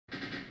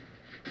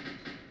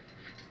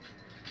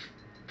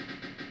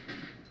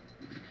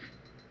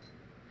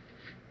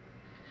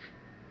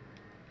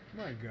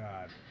My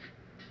God.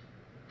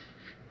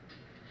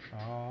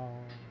 Oh.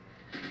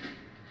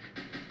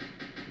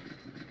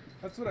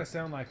 That's what I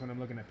sound like when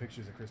I'm looking at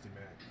pictures of Christy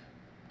Mack.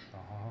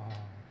 Oh.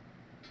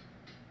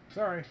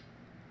 Sorry.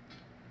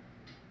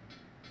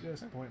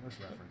 Just pointless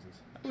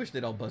references. I wish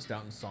they'd all bust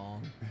out in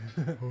song.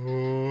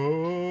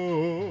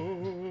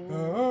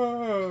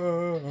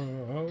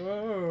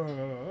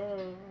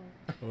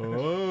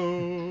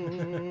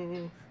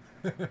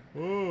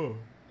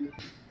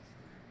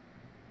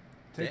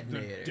 Take the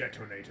Detonator.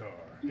 detonator.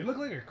 It looked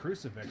like a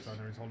crucifix on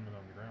there. He's holding it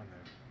on the ground there.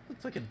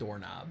 Looks like a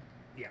doorknob.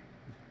 Yeah.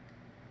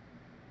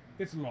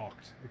 It's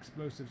locked.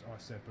 Explosives are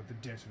set, but the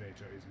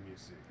detonator is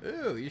missing.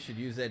 Ooh, you should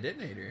use that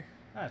detonator.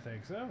 I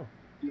think so.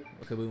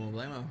 Kaboom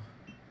blamo.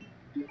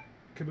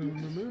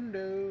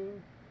 Kaboom-a-mundo.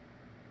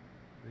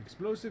 The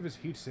explosive is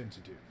heat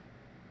sensitive.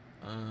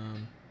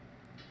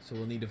 So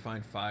we'll need to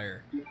find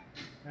fire.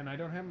 And I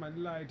don't have my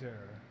lighter.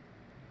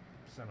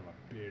 Son of a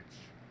bitch.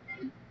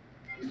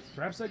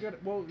 Perhaps I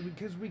got... Well,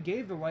 because we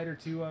gave the lighter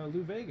to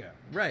Lou Vega.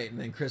 Right, and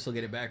then Chris will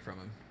get it back from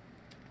him.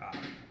 Ah.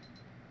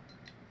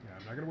 Yeah,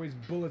 I'm not going to waste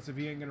bullets if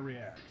he ain't going to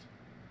react.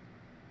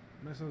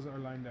 Missiles are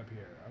lined up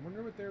here. I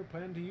wonder what they're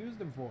planning to use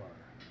them for.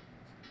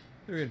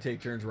 They're going to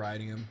take turns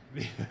riding him.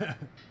 Yeah.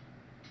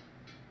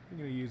 I'm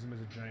going to use them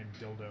as a giant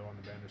dildo on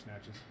the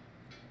Bandersnatches.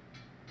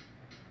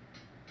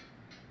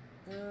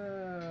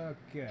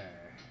 Okay.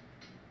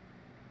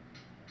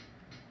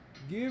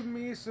 Give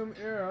me some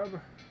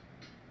herb.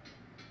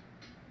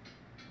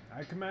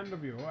 I command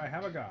of you. I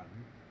have a gun.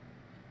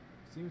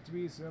 Seems to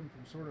be some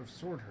sort of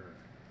sorter.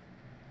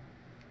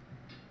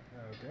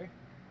 Okay.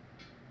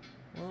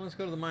 Well, let's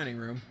go to the mining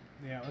room.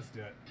 Yeah, let's do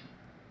it.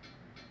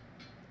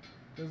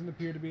 Doesn't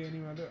appear to be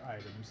any other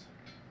items.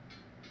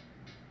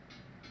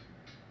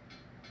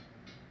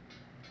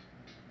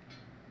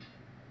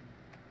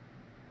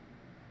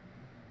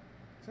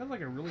 Sounds like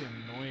a really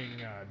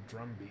annoying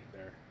drum beat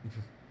there.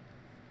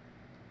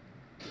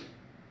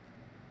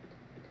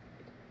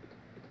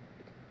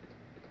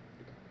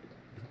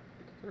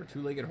 Is there a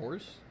two-legged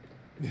horse?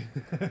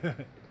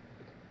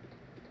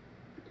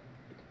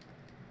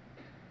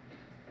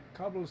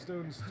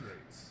 Cobblestone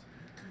streets.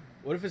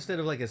 What if instead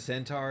of like a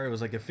centaur, it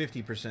was like a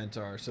 50%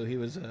 centaur? So he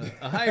was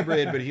a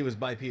hybrid, but he was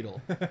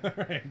bipedal.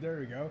 Right, there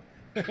we go.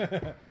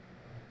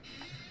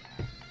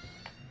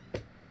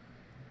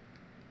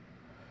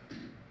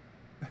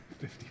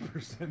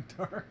 50%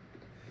 tar?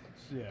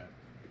 Shit.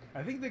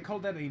 I think they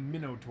called that a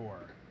minotaur.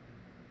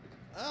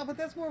 Ah, but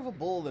that's more of a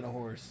bull than a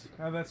horse.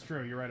 Oh, that's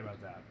true. You're right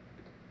about that.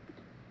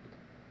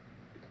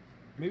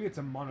 Maybe it's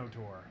a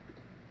monotaur.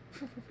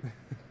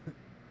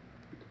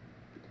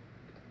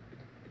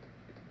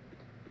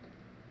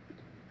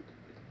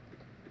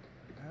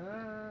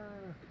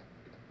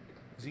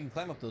 So you can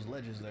climb up those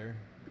ledges there.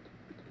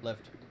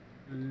 Left.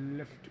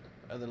 Left.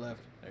 Other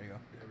left. There you go.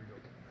 There we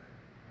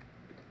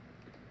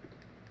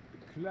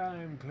go.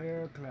 Climb,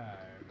 Claire,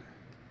 climb.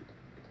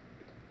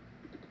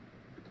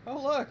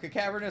 Oh, look, a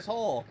cavernous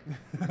hole.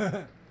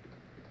 Hello?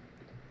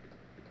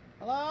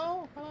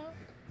 Hello?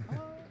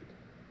 Hello?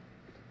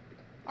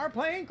 Our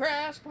plane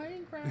crashed.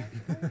 Plane crashed.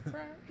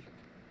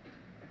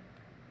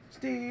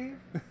 Steve,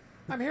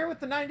 I'm here with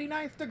the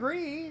 99th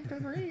degree.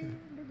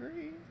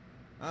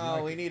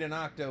 Oh, we need an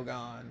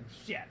octagon.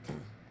 Shit.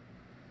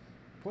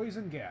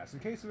 Poison gas. In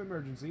case of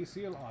emergency,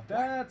 seal off.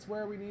 That's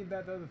where we need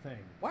that other thing.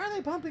 Why are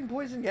they pumping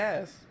poison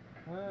gas?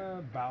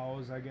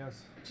 Bows, I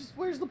guess. Just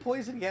where's the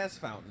poison gas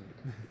fountain?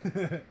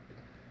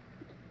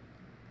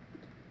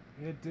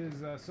 It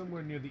is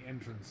somewhere near the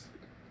entrance.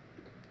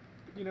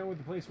 You know, with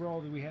the place where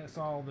we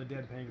saw all the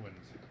dead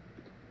penguins.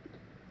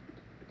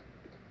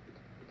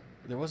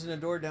 There wasn't a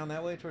door down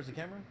that way towards the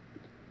camera?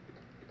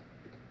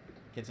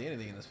 Can't see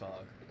anything in this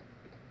fog.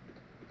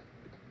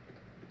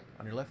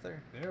 On your left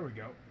there? There we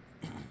go.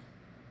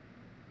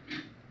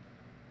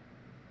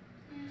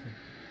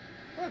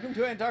 Welcome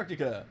to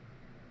Antarctica.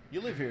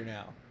 You live here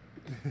now.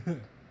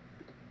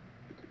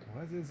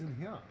 What is in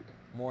here?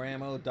 More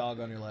ammo, dog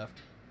on your left.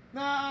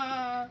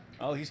 Nah!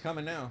 Oh, he's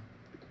coming now.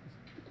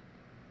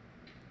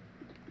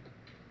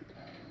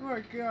 Oh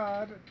my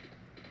god.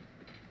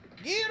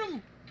 Get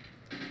him!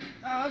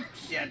 Oh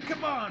shit,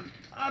 come on!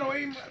 Auto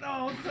aim!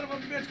 No, son of a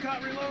bitch,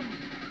 caught reload!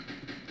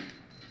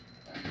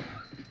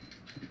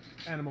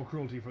 Animal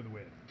cruelty for the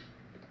win.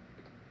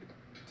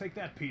 Take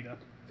that, PETA.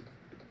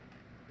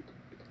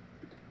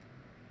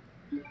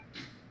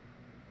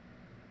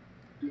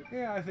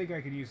 Yeah, I think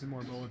I could use some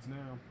more bullets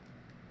now.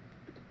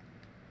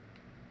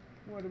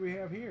 What do we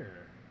have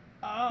here?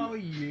 Oh,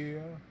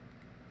 yeah.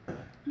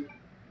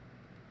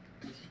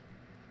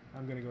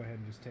 I'm gonna go ahead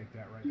and just take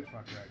that right the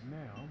fuck right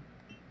now.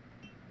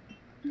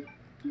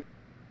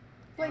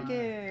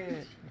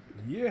 Blanket!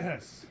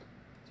 Yes!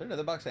 Is there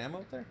another box of ammo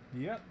up there?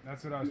 Yep,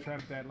 that's what I was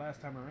trapped at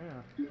last time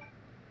around.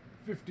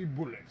 50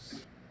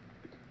 bullets.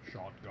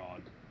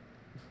 Shotgun.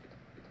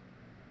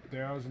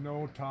 There's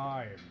no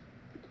time.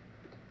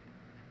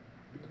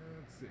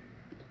 Let's see.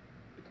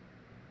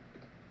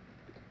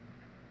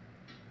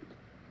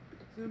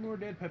 Some more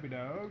dead puppy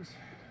dogs.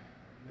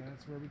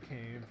 That's where we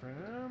came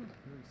from.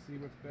 Let's see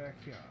what's back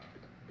here.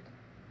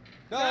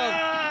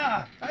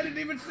 Ah! I didn't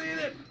even see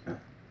it!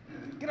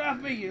 Get off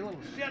me, you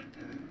little shit!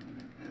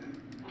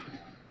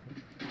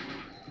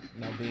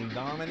 No, being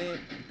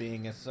dominant,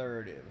 being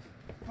assertive.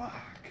 Fuck.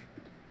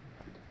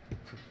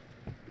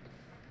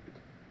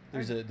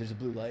 There's a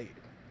blue light.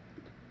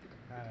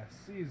 I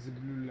see the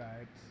blue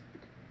light.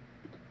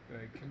 But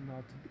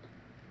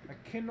I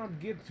cannot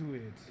get to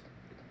it.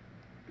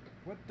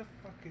 What the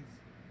fuck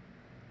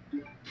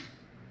is...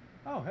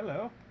 Oh,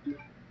 hello.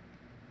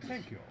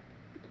 Thank you.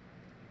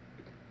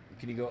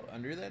 Can you go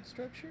under that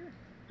structure?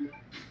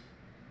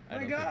 I My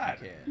don't God.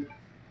 think you can.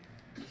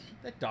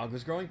 That dog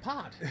was growing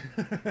pot.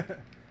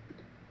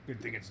 Good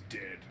thing it's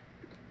dead.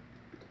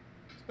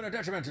 It's been a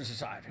detriment to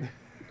society.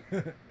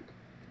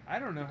 I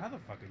don't know how the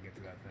fuck I get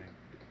to that thing.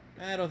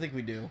 I don't think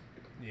we do.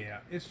 Yeah,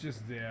 it's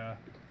just there.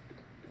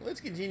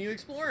 Let's continue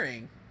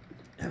exploring.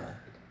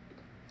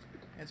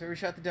 That's where we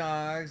shot the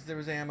dogs. There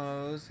was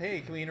ammos.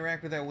 Hey, can we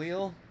interact with that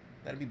wheel?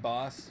 That'd be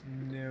boss.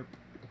 Nope.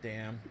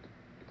 Damn.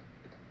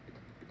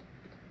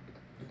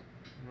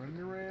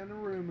 Running around the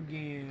room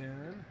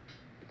again.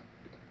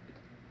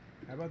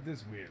 How about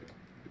this wheel?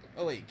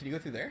 Oh, wait. Can you go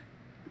through there?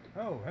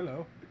 Oh,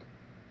 hello.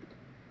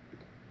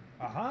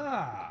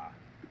 Aha!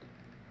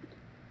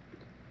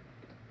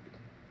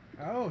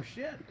 Oh,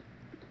 shit.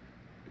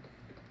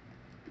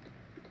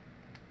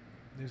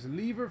 There's a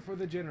lever for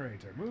the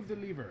generator. Move the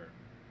lever.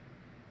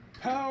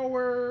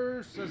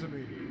 Power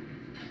sesame.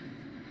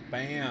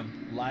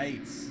 Bam.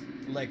 Lights.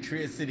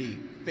 Electricity.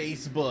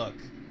 Facebook.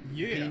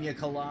 Yeah. Pina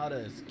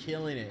coladas.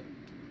 Killing it.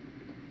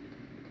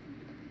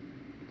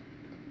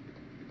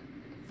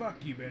 Fuck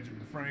you,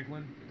 Benjamin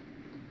Franklin.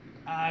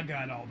 I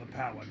got all the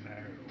power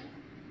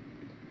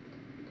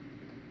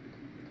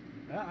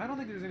now. I don't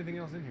think there's anything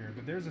else in here,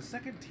 but there's a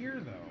second tier,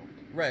 though.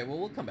 Right. Well,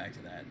 we'll come back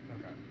to that.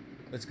 Okay.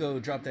 Let's go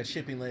drop that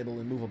shipping label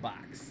and move a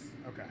box.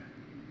 Okay.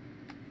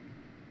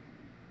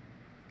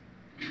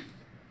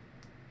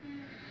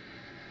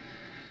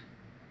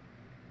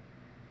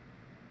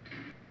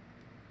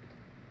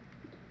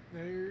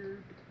 There.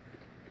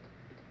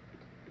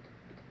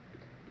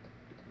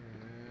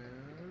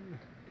 And...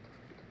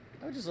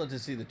 I would just love to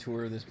see the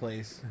tour of this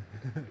place.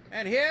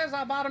 And here's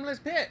our bottomless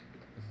pit.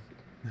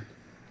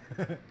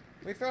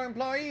 We throw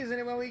employees in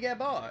it when we get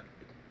bored.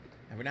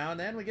 Every now and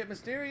then we get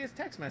mysterious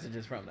text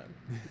messages from them.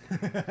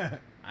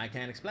 I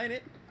can't explain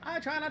it. I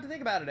try not to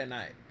think about it at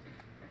night.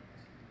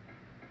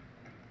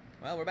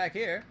 Well, we're back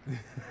here.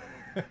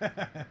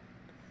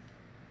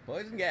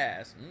 Poison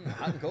gas.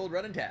 Hot and cold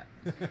running tap.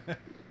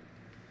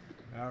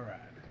 All right.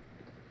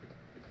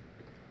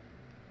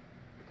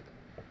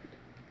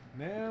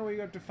 Now we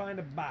got to find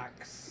a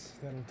box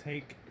that'll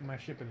take my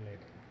shipping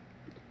label.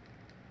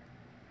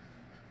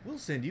 We'll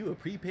send you a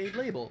prepaid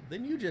label.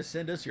 Then you just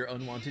send us your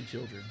unwanted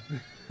children.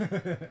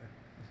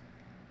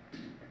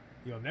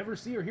 You'll never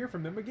see or hear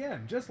from them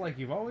again, just like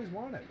you've always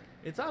wanted.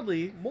 It's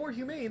oddly more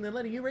humane than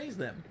letting you raise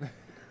them.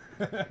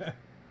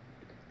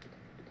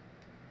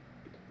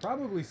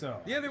 Probably so.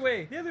 The other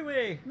way. The other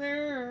way.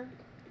 There.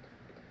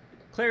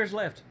 Claire's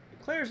left.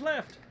 Claire's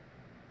left.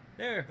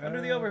 There. Under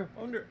the over.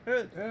 Under.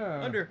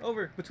 Under.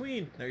 Over.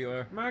 Between. There you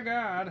are. My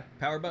God.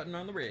 Power button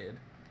on the red.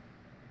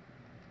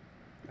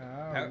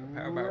 Power.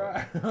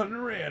 Right. On the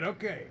red.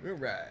 Okay. We're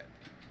right.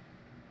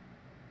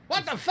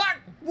 What the fuck?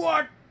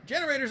 What?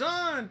 Generator's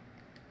on.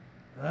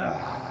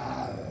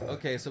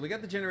 Okay, so we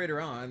got the generator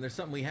on. There's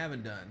something we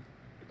haven't done.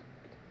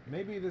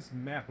 Maybe this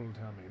map will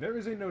tell me. There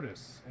is a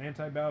notice.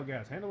 Anti-bowel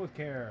gas. Handle with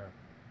care.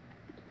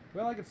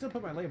 Well, I can still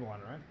put my label on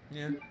it, right?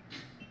 Yeah.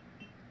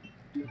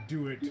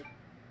 Do it.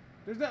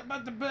 There's that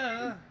about the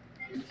bear.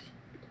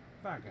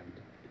 Fucking.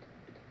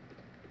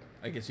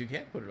 I guess you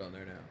can't put it on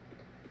there now.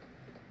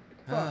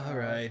 Fuck. All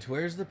right,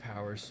 where's the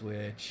power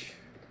switch?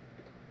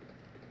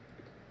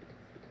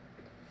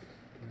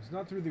 It's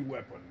not through the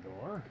weapon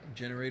door.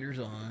 Generator's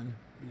on.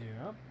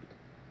 Yep.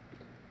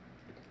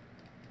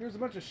 There's a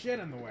bunch of shit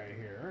in the way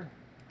here.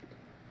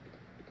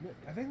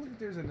 I think look,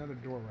 there's another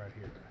door right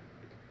here.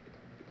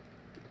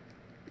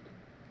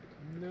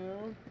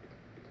 No.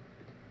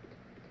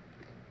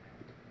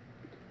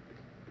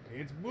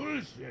 It's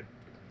bullshit.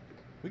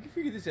 We can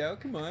figure this out.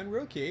 Come on,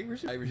 we're okay. We're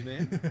survivors,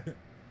 man.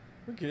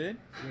 We're good.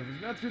 So if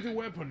it's not through the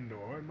weapon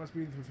door, it must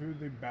be through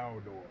the bow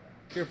door.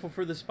 Careful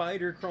for the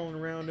spider crawling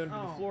around under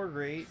the floor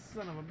grate.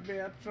 Son of a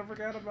bitch. I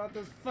forgot about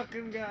this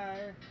fucking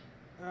guy.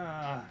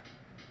 Ugh.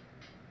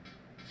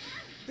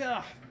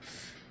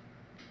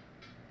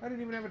 I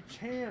didn't even have a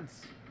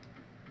chance.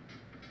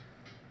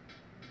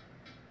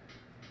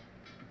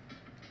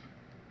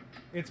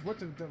 It's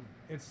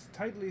it's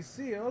tightly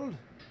sealed.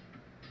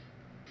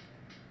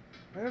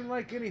 I don't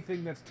like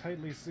anything that's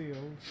tightly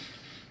sealed.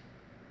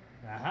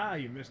 Aha,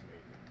 you missed me.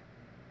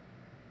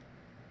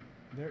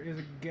 There is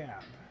a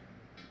gap.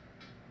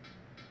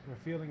 I'm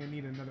feeling I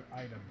need another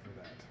item for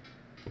that.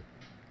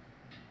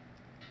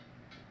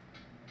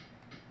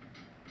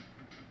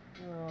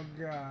 Oh,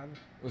 God.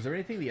 Was there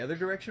anything the other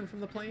direction from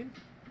the plane?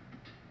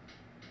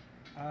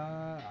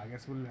 I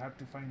guess we'll have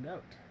to find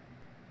out.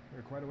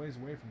 We're quite a ways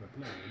away from the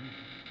plane.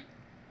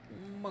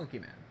 Monkey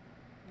man.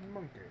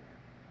 Monkey.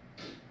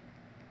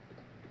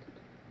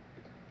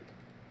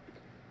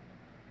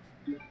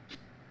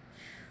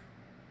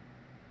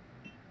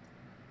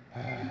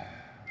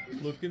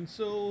 Looking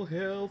so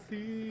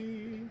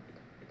healthy.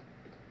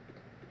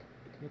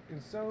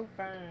 Looking so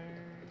fine.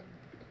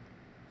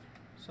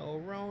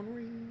 So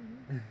ornery.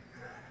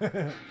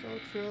 So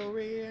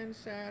truly and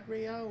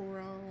sadly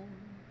wrong.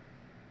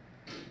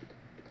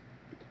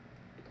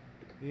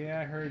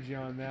 Yeah, I heard you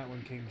on that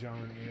one, King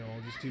John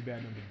Ale. Just too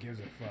bad nobody gives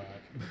a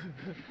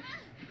fuck.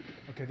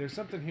 Okay, there's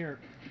something here.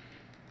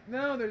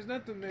 No, there's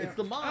nothing there. It's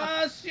the moth.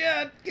 Ah,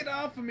 shit! Get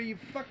off of me, you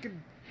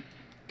fucking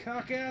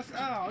cock ass!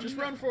 Oh, Just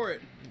no. run for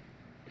it.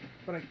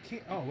 But I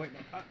can't. Oh wait,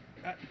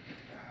 no.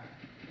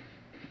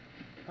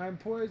 I'm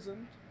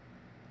poisoned.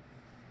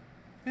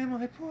 Am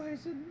I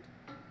poisoned?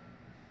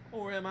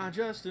 Or am I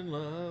just in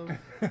love?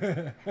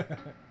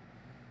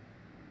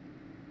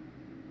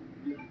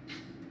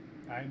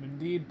 I'm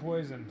indeed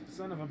poisoned.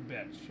 Son of a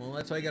bitch. Well,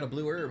 that's why I got a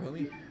blue herb,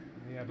 homie.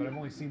 Yeah, but I've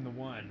only seen the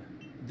one.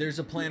 There's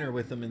a planter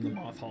with them in the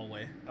moth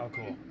hallway. Oh,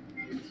 cool.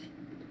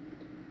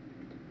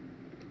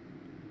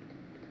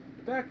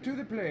 Back to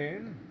the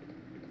plane.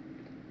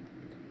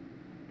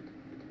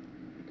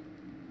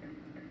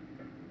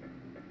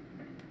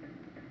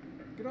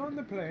 Get on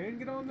the plane,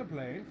 get on the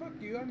plane. Fuck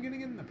you, I'm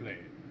getting in the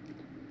plane.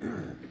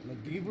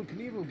 Like Evil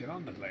Knievel, get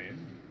on the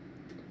plane.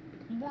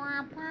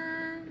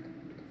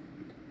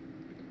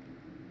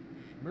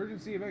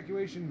 Emergency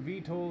evacuation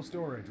VTOL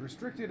storage.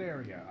 Restricted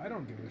area. I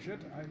don't give a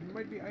shit. There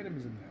might be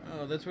items in there.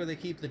 Oh, that's where they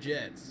keep the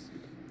jets.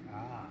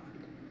 Ah.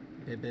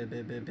 Benny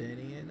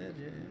and the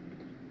jet.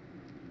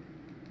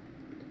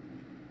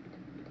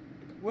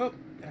 Well,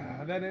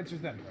 that answers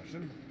that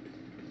question.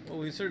 Well,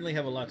 we certainly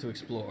have a lot to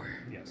explore.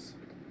 Yes.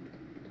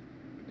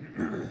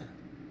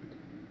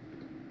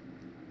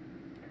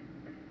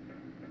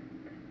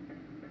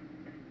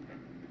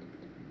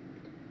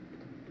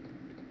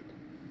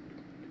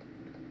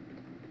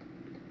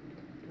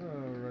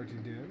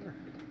 Alrighty then.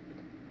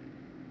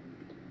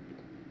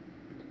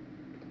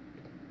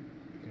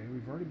 Okay,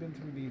 we've already been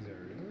through these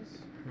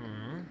areas.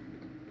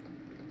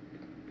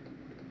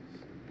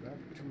 So back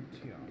to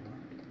Tiana.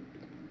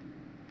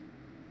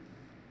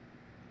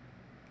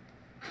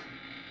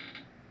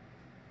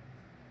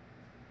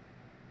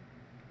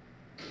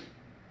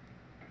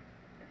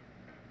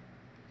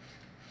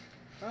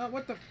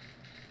 What the?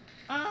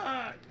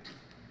 Ah!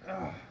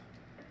 Oh,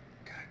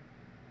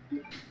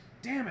 God.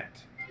 Damn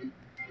it!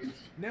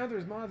 Now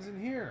there's moths in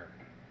here.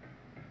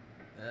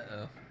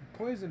 Uh-oh.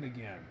 Poisoned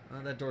again.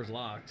 Oh, that door's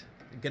locked.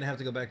 You're gonna have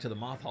to go back to the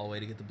moth hallway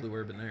to get the blue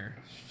herb in there.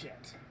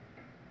 Shit.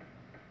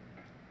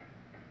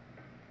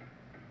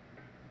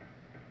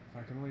 If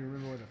I can only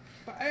remember where the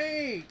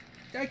hey!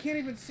 I can't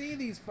even see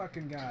these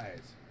fucking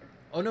guys.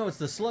 Oh no, it's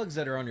the slugs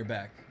that are on your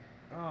back.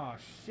 Oh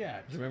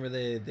shit. Remember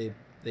they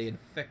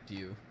infect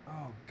you.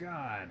 Oh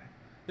god.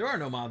 There are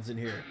no moths in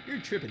here. You're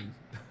tripping.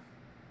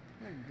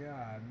 Thank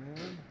God,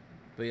 man.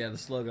 But yeah, the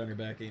slug on your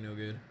back ain't no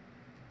good.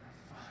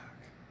 Fuck.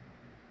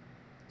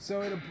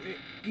 So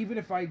even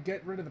if I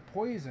get rid of the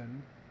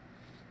poison,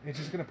 it's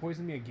just gonna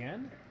poison me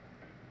again?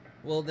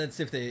 Well, that's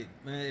if they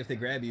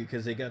grab you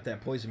because they got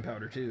that poison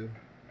powder too.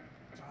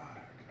 Fuck.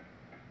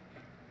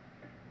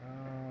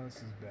 Oh, this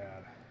is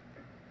bad.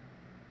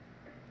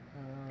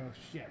 Oh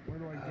shit. Where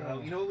do I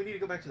go? You know what? We need to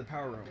go back to the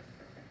power room.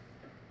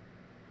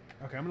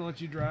 Okay, I'm gonna let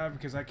you drive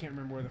because I can't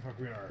remember where the fuck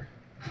we are.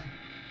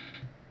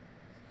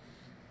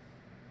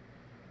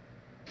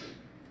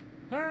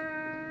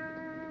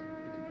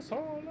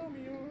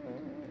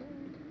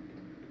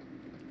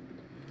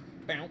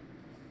 Bow.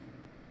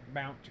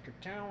 Bow chicka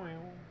chow.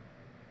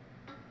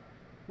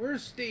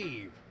 Where's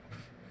Steve?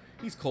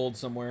 He's cold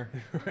somewhere.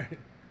 Right.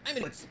 I'm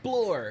gonna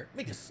explore,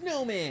 make a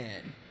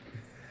snowman.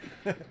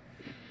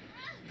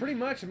 Pretty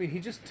much, I mean, he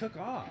just took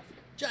off.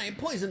 Giant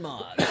poison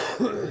moth.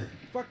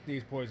 Fuck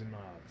these poison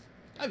moths.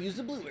 I've used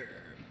a blue herb.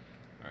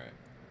 Alright.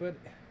 But,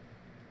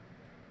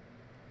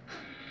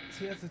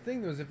 see, that's the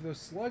thing, though, is if those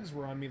slugs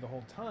were on me the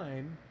whole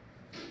time...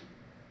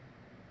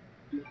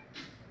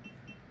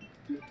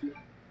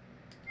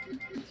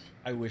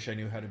 I wish I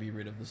knew how to be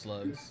rid of the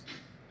slugs.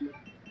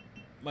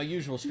 My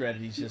usual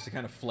strategy is just to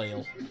kind of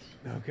flail.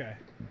 Okay.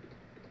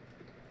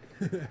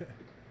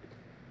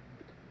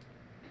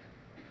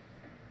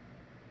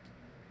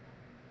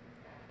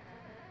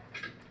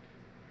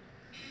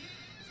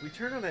 We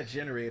turn on that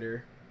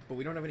generator, but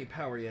we don't have any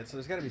power yet, so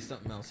there's got to be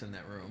something else in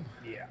that room.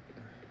 Yeah.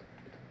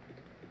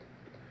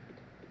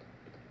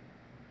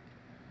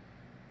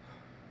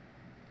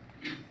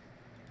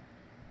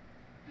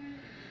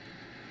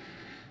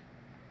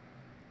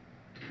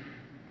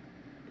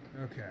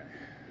 Okay.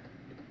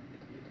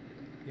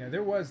 Yeah,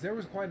 there was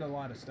quite a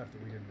lot of stuff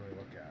that we didn't really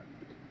look at.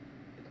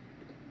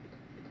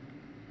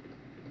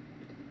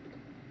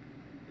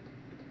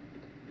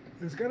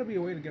 There's got to be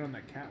a way to get on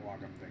that catwalk,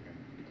 I'm thinking.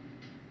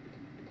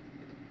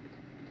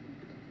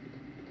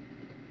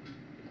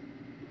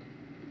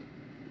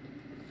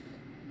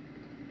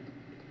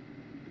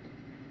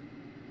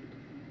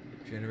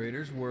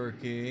 Generator's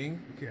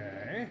working.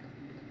 Okay.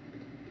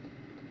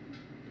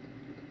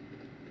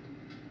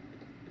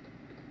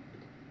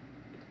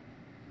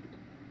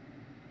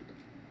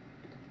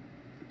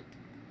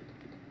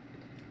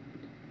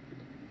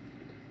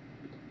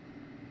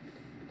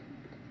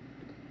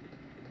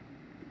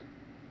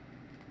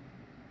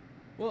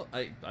 Well,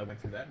 I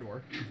went through that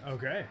door.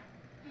 Okay.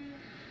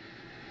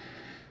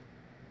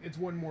 It's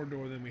one more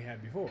door than we had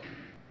before.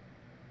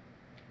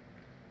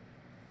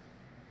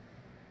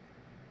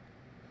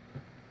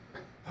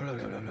 Back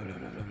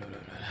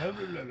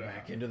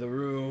into the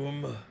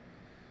room.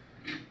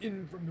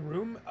 In from the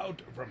room,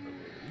 out from the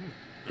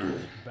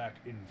room, back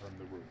in from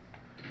the room.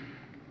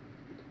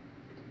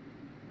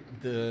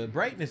 The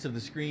brightness of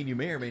the screen you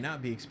may or may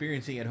not be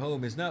experiencing at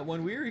home is not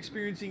one we're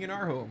experiencing in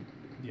our home.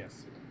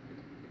 Yes.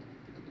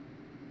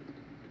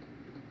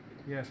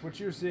 Yes, what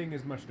you're seeing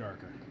is much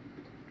darker.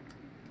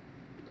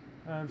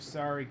 I'm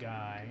sorry,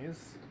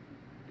 guys.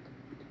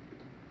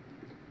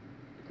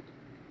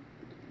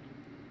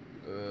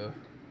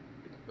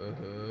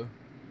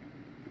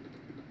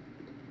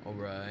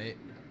 Alright.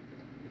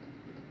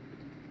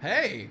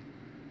 Hey!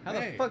 How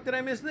the fuck did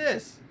I miss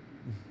this?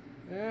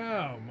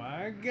 Oh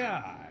my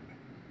god.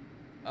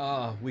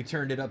 Oh, we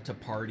turned it up to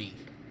party.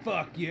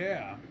 Fuck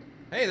yeah.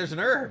 Hey, there's an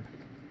herb.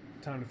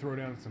 Time to throw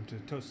down some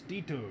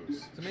Tostitos.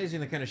 It's amazing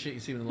the kind of shit you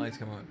see when the lights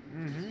come on.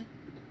 Mm-hmm.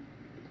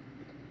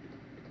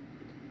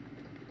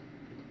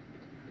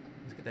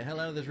 Let's get the hell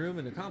out of this room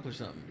and accomplish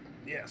something.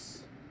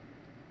 Yes.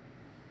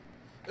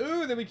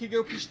 Ooh, then we could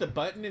go push the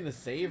button in the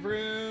save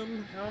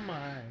room. Oh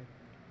my.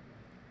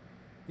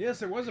 Yes,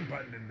 there was a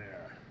button in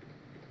there.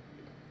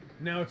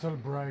 Now it's all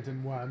bright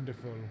and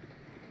wonderful.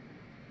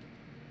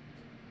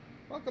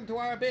 Welcome to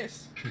our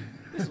abyss.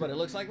 This is what it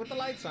looks like with the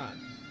lights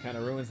on. Kind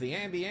of ruins the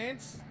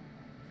ambience,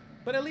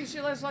 but at least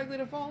you're less likely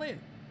to fall in.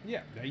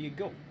 Yeah, there you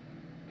go.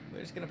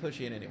 We're just gonna push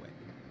you in anyway.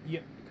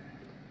 Yep.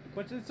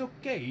 But it's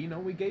okay, you know,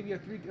 we gave you a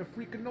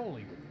free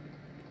cannoli with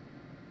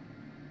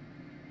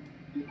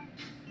it.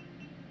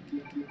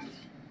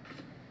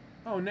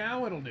 Oh,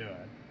 now it'll do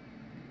it.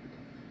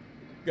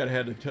 Gotta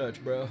have the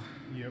touch, bro.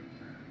 Yep.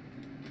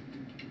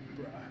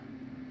 Bruh.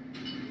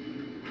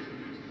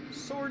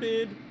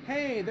 Sorted.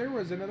 Hey, there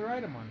was another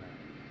item on that.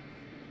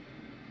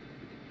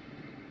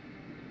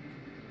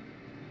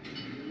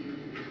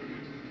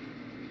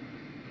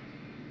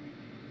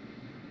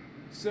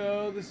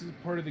 So, this is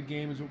part of the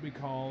game, is what we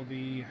call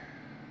the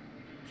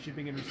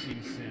shipping and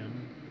receiving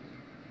sim.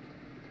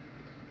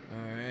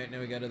 Alright, now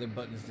we got other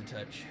buttons to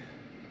touch.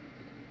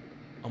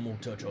 I'm gonna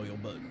touch all your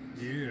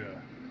buttons. Yeah.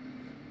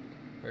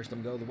 First,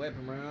 I'm gonna go the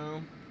weapon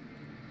round.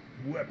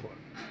 Weapon.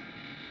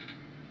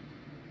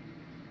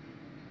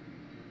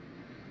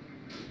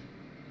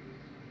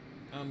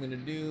 I'm gonna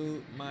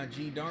do my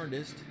G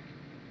darndest.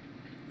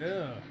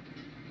 Yeah.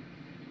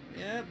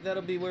 Yep,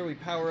 that'll be where we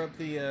power up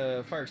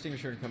the fire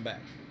extinguisher and come back.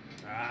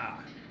 Ah.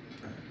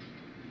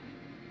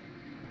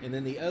 And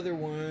then the other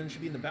one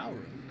should be in the bow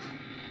room.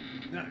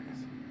 Nice.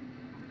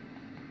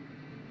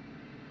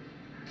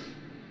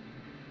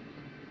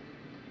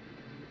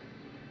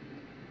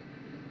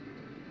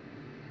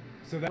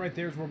 So that right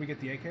there is where we get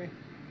the AK?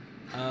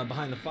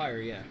 Behind the fire,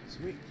 yeah.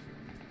 Sweet.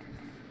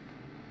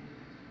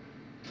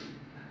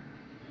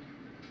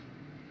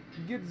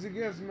 Get the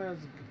gas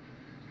mask.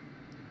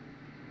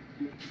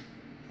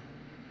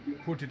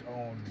 Put it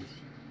on.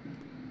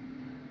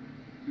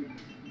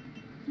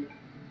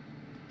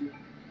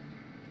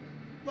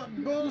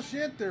 But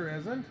bullshit, there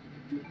isn't.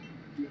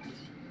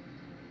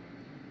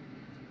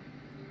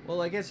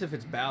 Well, I guess if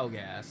it's bow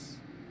gas,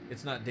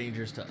 it's not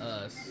dangerous to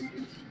us.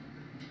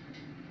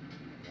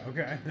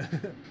 Okay.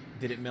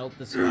 Did it melt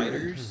the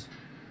spiders?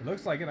 It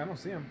looks like it. I don't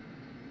see him.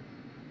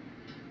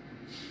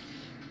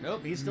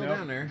 Nope, he's still Nope.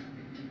 down there.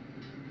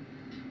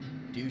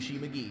 Douchey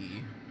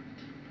McGee.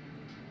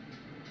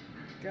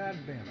 God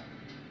damn it.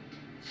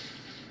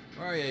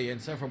 Where are you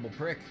insufferable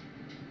prick?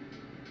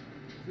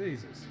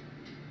 Jesus.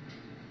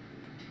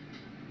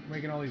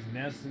 Making all these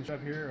nests and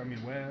stuff here. I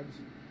mean, webs.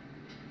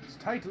 It's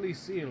tightly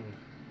sealed.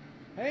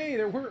 Hey,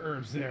 there were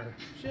herbs there.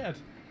 Shit.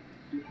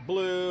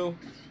 Blue.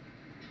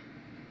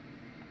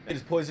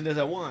 As poisoned as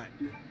I want.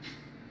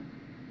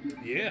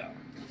 Yeah.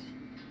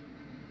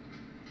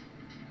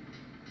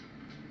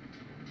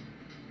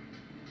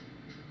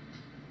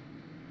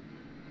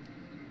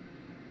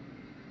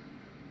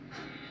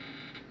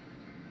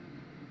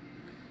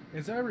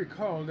 As I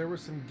recall, there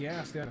was some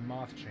gas down the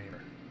moth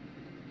chamber.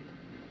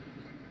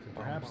 So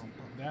perhaps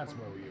that's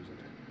where we use it.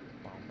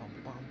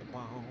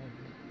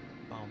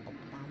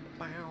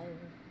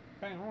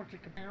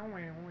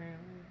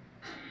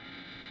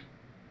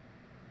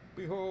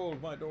 Behold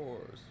my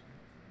doors.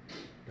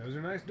 Those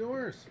are nice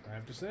doors, I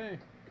have to say.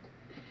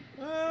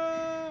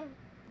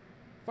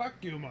 Fuck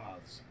you,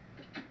 moths.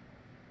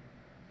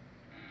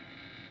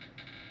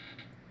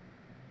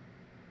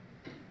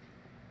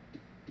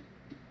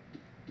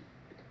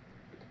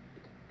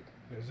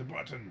 There's a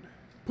button.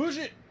 Push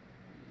it!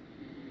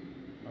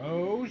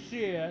 Oh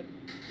shit.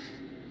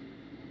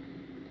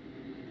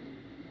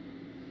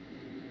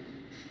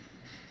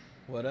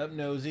 What up,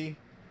 nosy?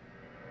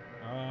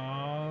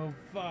 Oh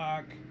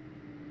fuck.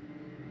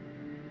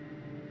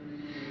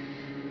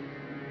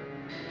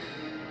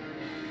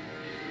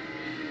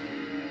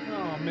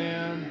 Oh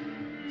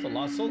man. It's a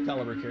Lost Soul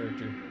Calibur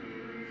character.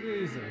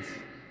 Jesus.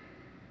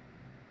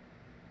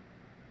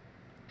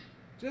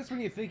 Just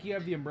when you think you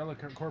have the Umbrella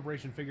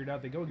Corporation figured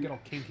out, they go and get all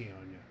kinky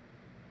on you.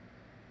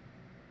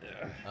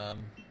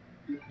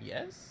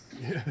 Yes?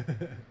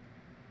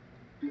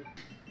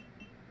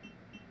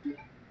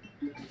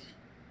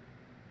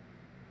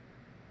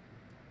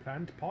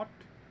 Plant pot?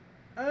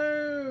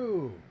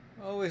 Oh!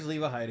 Always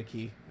leave a hide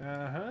key.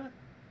 Uh-huh.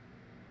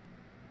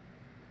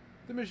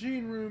 The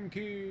machine room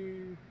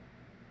key.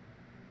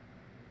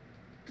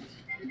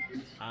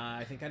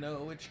 I think I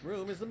know which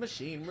room is the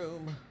machine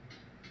room.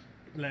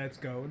 Let's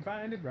go and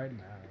find it right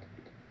now.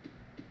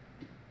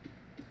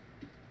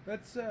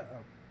 Let's, oh.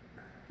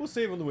 We'll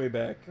save on the way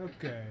back.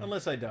 Okay.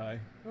 Unless I die.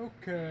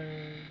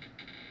 Okay.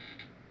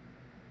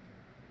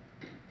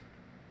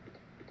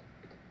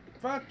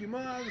 Fuck you,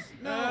 moms!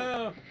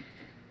 No!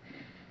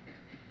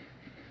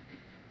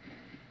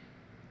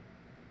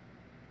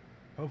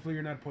 Hopefully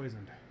you're not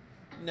poisoned.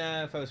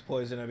 Nah, if I was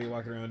poisoned, I'd be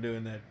walking around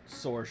doing that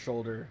sore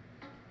shoulder.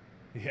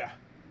 Yeah.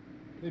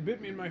 They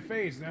bit me in my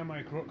face, now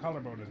my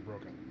collarbone is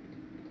broken.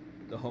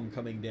 The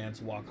homecoming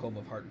dance, walk home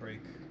of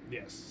heartbreak.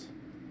 Yes.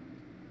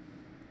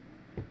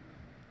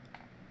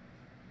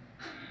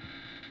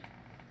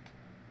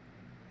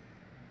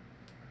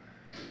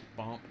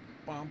 Bump,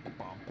 bump,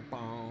 bump,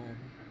 bump.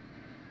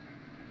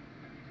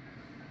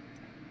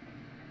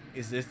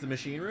 Is this the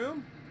machine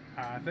room?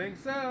 I think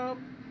so.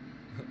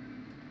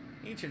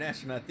 Ancient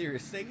astronaut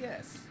theorists say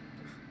yes.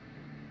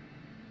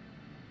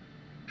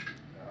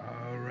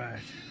 All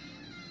right.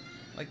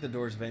 Like the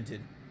doors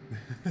vented.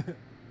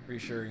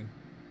 Reassuring.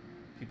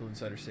 People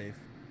inside are safe.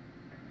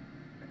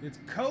 It's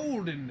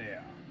cold in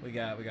there. We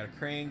got a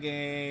crane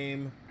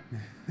game.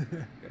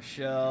 Got a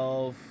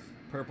shelf.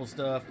 Purple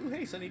stuff. Ooh,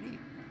 hey, Sunny D.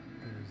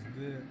 There's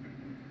the...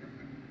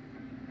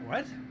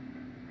 What?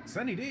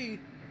 Sunny D?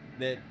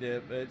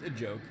 A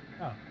joke.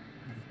 Oh.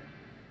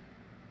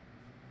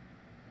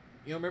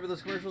 You don't remember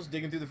those commercials?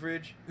 Digging through the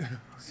fridge?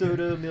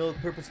 Soda, milk,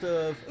 purple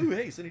stuff. Ooh,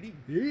 hey, Sunny D.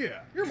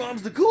 Yeah. Your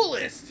mom's the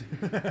coolest!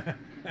 Don't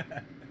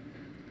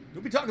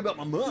be talking about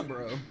my mom,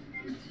 bro.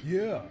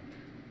 Yeah.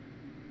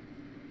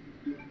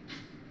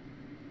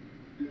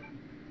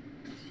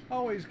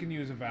 Always can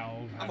use a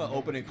valve. I'm gonna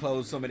open and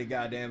close so many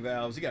goddamn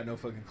valves. You got no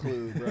fucking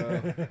clue,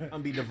 bro. I'm gonna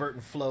be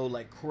diverting flow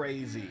like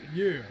crazy.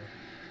 Yeah.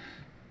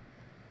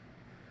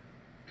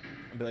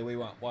 I'll be like, what do you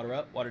want? Water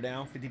up? Water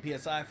down? 50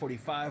 psi?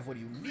 45? What do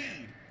you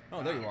need?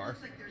 Oh, there you are.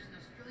 Looks like there's an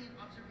Australian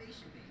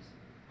observation base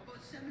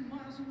about 7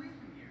 miles away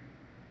from here.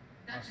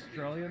 That should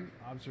be Australian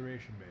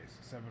observation base,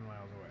 7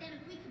 miles away. Then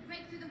if we could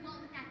break through the wall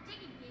with that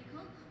digging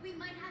vehicle, we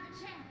might have a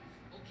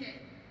chance.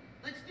 okay.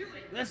 Let's do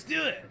it. Let's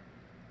do it!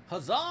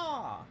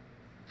 Huzzah!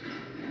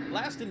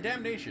 Blast and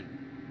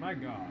damnation. My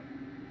God.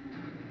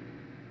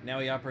 Now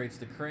he operates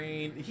the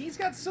crane. He's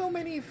got so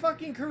many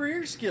fucking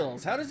career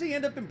skills. How does he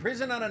end up in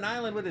prison on an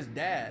island with his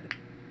dad?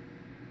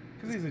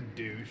 Because he's a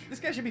douche. This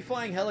guy should be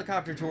flying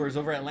helicopter tours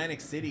over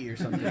Atlantic City or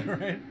something.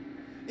 Right?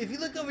 If you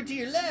look over to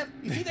your left,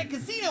 you see that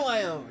casino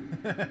I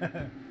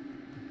own.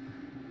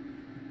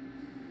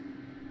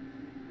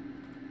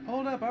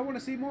 Hold up, I want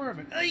to see more of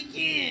it. I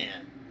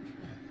can't.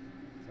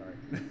 Sorry.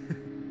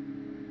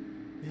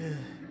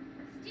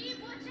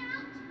 Steve, watch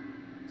out!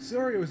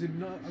 Sorry, I was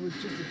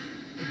just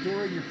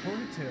adoring your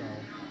ponytail.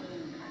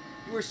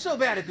 You are so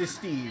bad at this,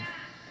 Steve.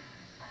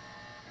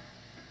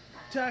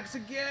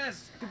 Toxic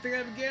gas! Good thing I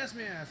have a gas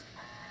mask.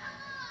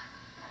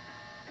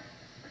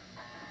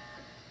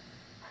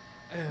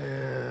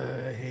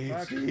 I hate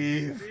Fuck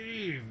Steve.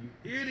 Steve,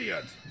 you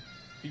idiot!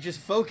 You just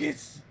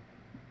focus.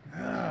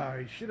 Ah,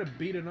 you should have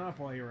beaten off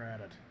while you were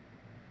at it.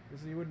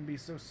 So you wouldn't be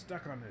so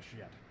stuck on this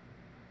shit.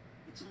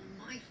 It's all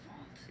my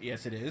fault.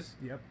 Yes, it is.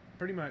 Yep,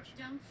 pretty much.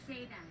 Don't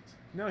say that.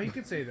 No, he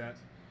could say that.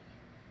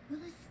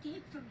 We'll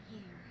escape from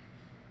here.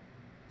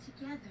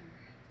 Together.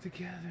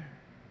 Together.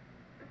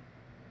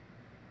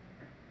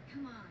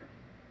 Come on.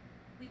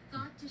 We've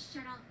got to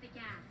shut off the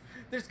gas.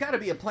 There's got to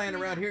be a plan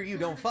around here you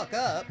don't fuck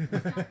up.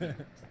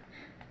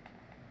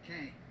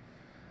 Okay.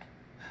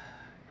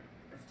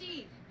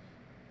 Steve.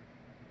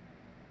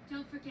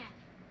 Don't forget.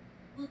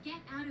 We'll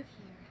get out of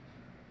here.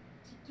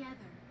 Together.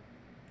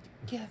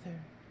 Together.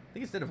 I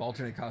think instead of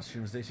alternate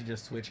costumes, they should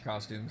just switch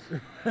costumes.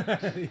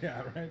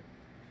 Yeah, right?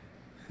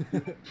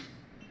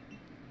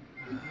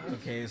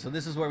 Okay, so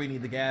this is where we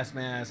need the gas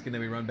mask, and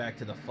then we run back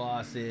to the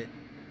faucet.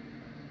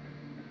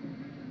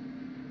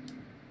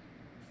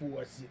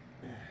 Faucet.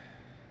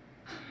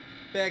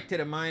 Back to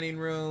the mining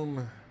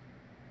room.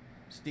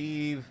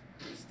 Steve.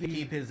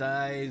 Keep his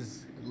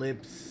eyes,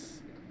 lips,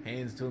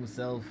 hands to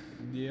himself.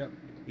 Yep.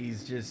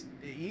 He's just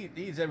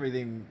he's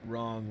everything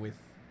wrong with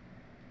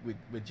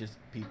just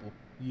people.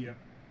 Yep.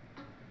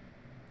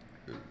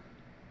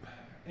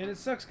 And it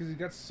sucks because he's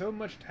got so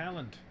much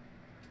talent.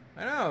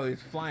 I know,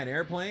 he's flying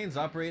airplanes,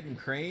 operating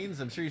cranes.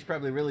 I'm sure he's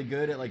probably really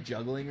good at like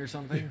juggling or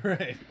something.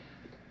 Right.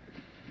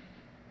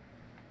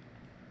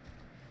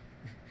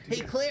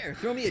 Hey Claire,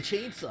 throw me a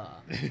chainsaw.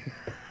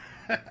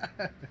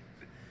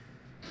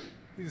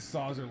 He just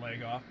saws her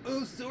leg off.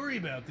 Oh, sorry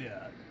about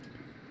that.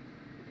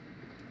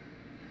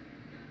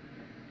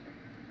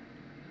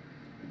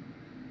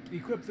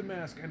 Equip the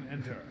mask and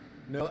enter.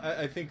 No,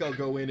 I think I'll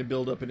go in and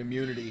build up an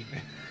immunity.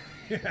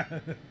 Yeah.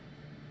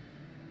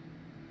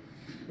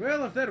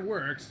 Well, if that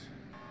works,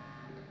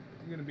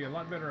 you're gonna be a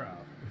lot better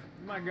off.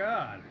 My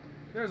God,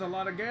 there's a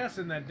lot of gas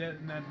in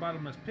that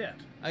bottomless pit.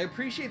 I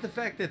appreciate the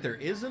fact that there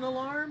is an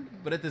alarm,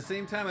 but at the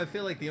same time, I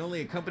feel like the only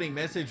accompanying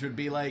message would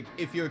be like,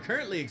 if you're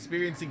currently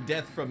experiencing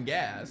death from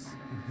gas,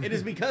 it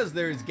is because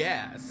there's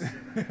gas.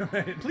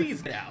 Right.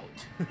 Please get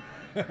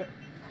out.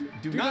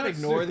 Do not not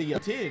ignore sue- the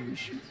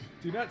tinge.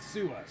 Do not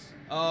sue us.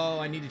 Oh,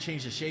 I need to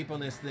change the shape on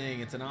this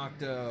thing. It's an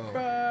octo.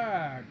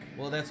 Fuck.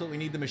 Well, that's what we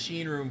need the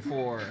machine room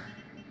for.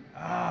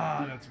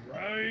 Ah, that's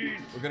right.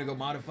 We're gonna go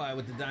modify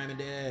with the diamond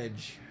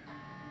edge.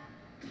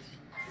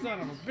 Son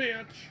of a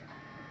bitch.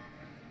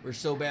 We're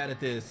so bad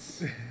at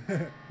this.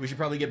 We should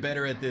probably get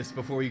better at this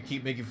before you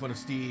keep making fun of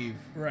Steve.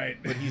 Right.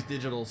 But he's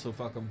digital, so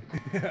fuck him.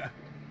 Yeah.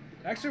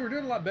 Actually, we're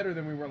doing a lot better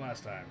than we were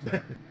last time.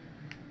 So.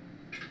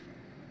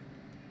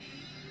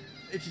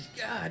 It's just,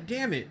 God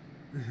damn it.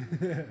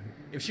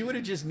 If she would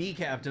have just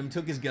kneecapped him,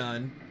 took his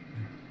gun.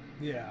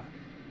 Yeah.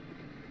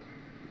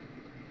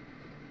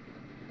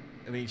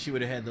 I mean, she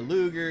would have had the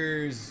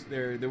Lugers.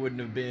 There wouldn't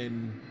have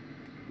been...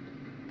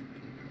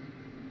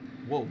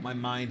 Whoa, my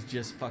mind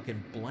just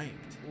fucking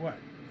blanked. What?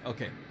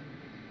 Okay.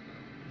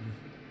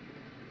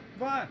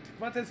 What?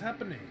 What is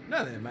happening?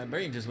 Nothing. My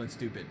brain just went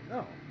stupid.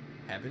 Oh,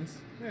 Happens.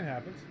 it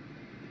happens.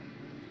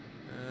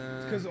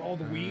 It's because of all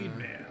the weed,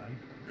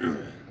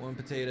 man. 1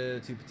 potato,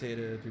 2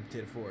 potato, 3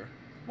 potato, 4.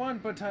 1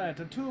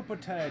 potato, 2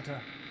 potato.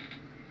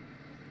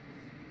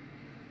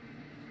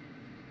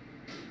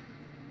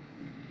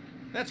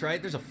 That's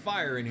right, there's a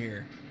fire in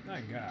here.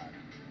 My God.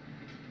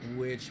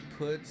 Which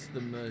puts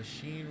the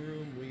machine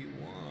room we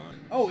want.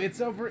 Oh, it's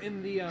over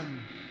in the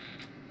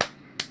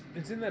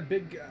it's in that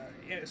big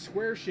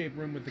square-shaped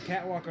room with the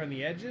catwalk on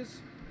the edges.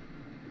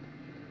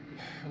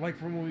 Like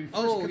from when we first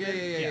Oh, come yeah,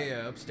 in.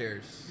 yeah,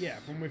 upstairs. Yeah,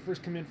 from when we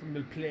first come in from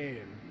the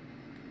plane.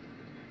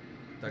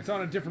 That's It's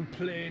on a different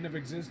plane of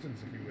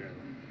existence, if you will.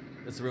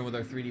 That's the room with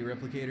our 3D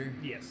replicator?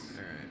 Yes.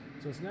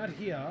 Alright. So it's not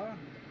here.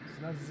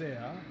 It's not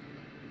there.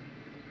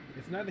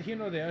 It's neither here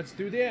nor there. It's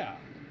through there.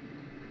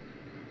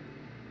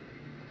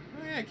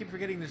 Oh yeah, I keep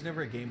forgetting there's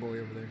never a Game Boy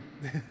over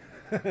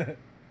there.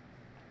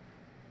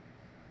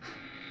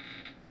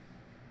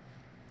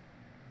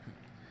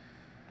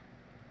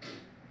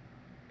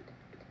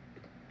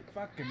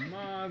 Fucking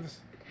moths.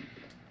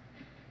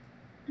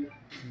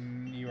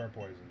 You are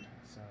poisoned.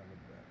 Son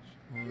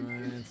of a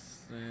bitch. What's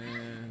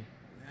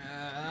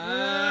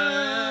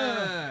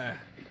that?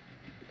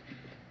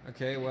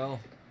 Okay, well,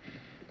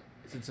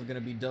 since I'm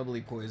gonna be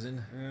doubly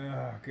poisoned.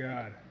 Oh,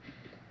 God.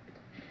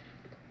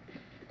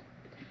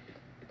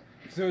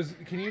 So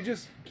can you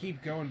just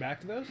keep going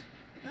back to those?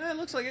 It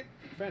looks like it.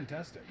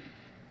 Fantastic.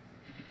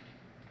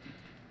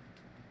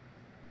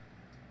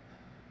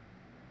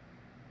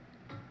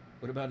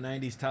 What about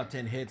 90s top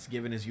 10 hits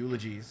given as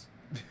eulogies?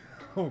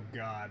 Oh,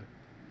 God.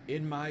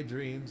 In my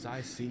dreams,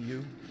 I see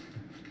you.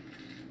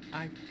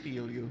 I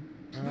feel you.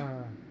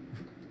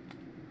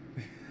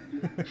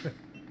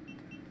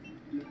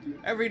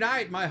 Every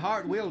night, my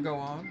heart will go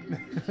on.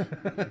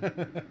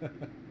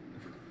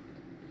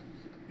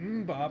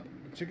 Bop.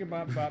 Chicken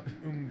bop bop.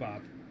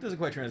 Bop. Doesn't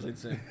quite translate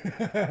the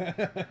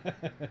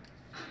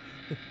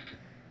same.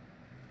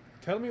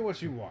 Tell me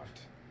what you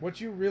want. What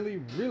you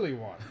really, really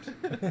want.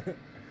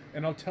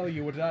 And I'll tell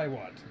you what I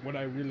want. What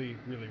I really,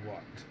 really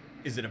want.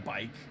 Is it a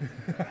bike?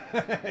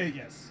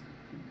 Yes.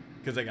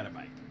 Because I got a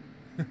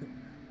bike.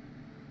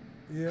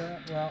 Yeah,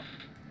 well.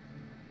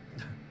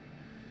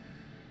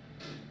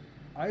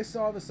 I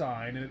saw the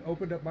sign and it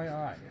opened up my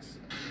eyes.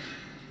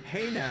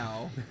 Hey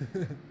now,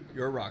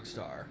 you're a rock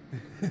star.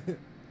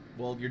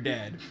 Well, you're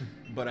dead,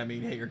 but I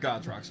mean, hey, you're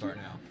God's rock star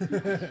now.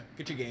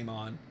 Get your game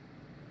on.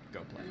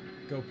 Go play.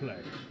 Go play.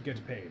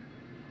 Get paid.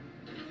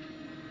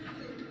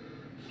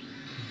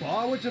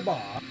 Bar with the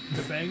bar.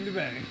 To bang to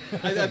bang.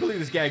 I believe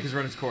this gag has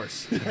run its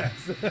course.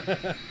 Yes.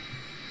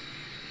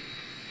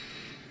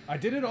 I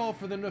did it all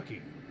for the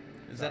nookie.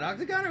 Is that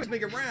octagon or was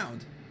make it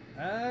round?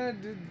 I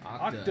did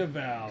Octa.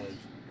 Octavalve.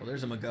 Well,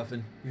 there's a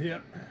MacGuffin.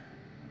 Yep.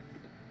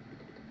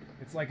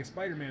 It's like a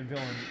Spider-Man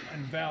villain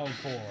in Valve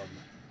form.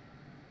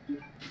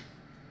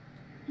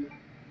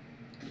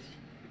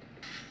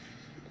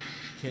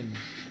 Can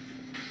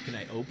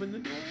I open the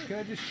door? Can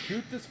I just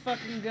shoot this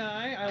fucking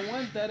guy? I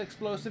want that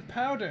explosive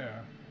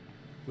powder.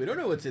 We don't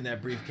know what's in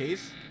that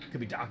briefcase. Could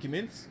be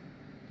documents.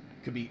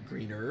 Could be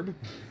green herb.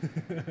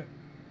 Could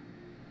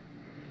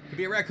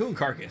be a raccoon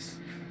carcass.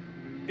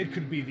 It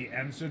could be the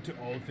answer to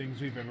all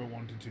things we've ever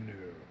wanted to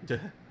know.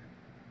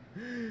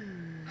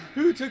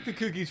 Who took the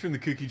cookies from the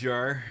cookie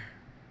jar?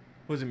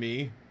 Was it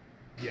me?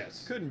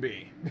 Yes. Couldn't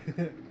be.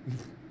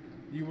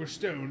 You were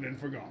stoned and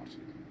forgot.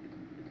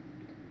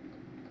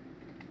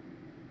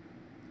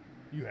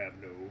 You have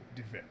no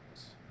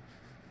defense.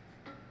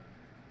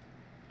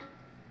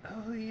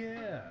 Oh,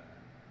 yeah.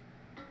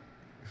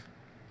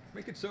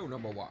 Make it so,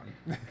 number one.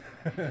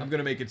 I'm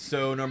gonna make it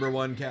so, number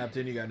one,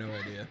 Captain. You got no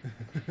idea.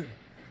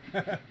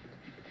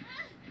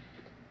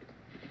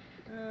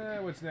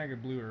 What's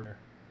that blue herb?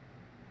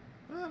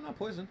 I'm not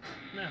poisoned.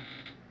 No.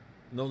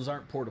 Those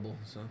aren't portable,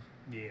 so.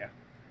 Yeah.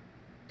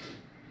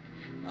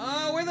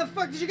 Oh, where the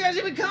fuck did you guys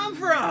even come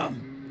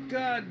from?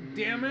 God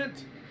damn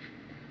it.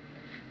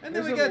 And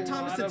then There's we a got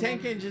Thomas lot the of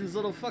Tank them. Engine's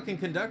little fucking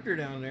conductor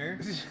down there.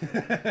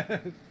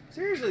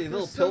 Seriously,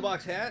 little so-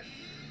 pillbox hat.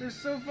 There's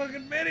so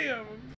fucking many of them.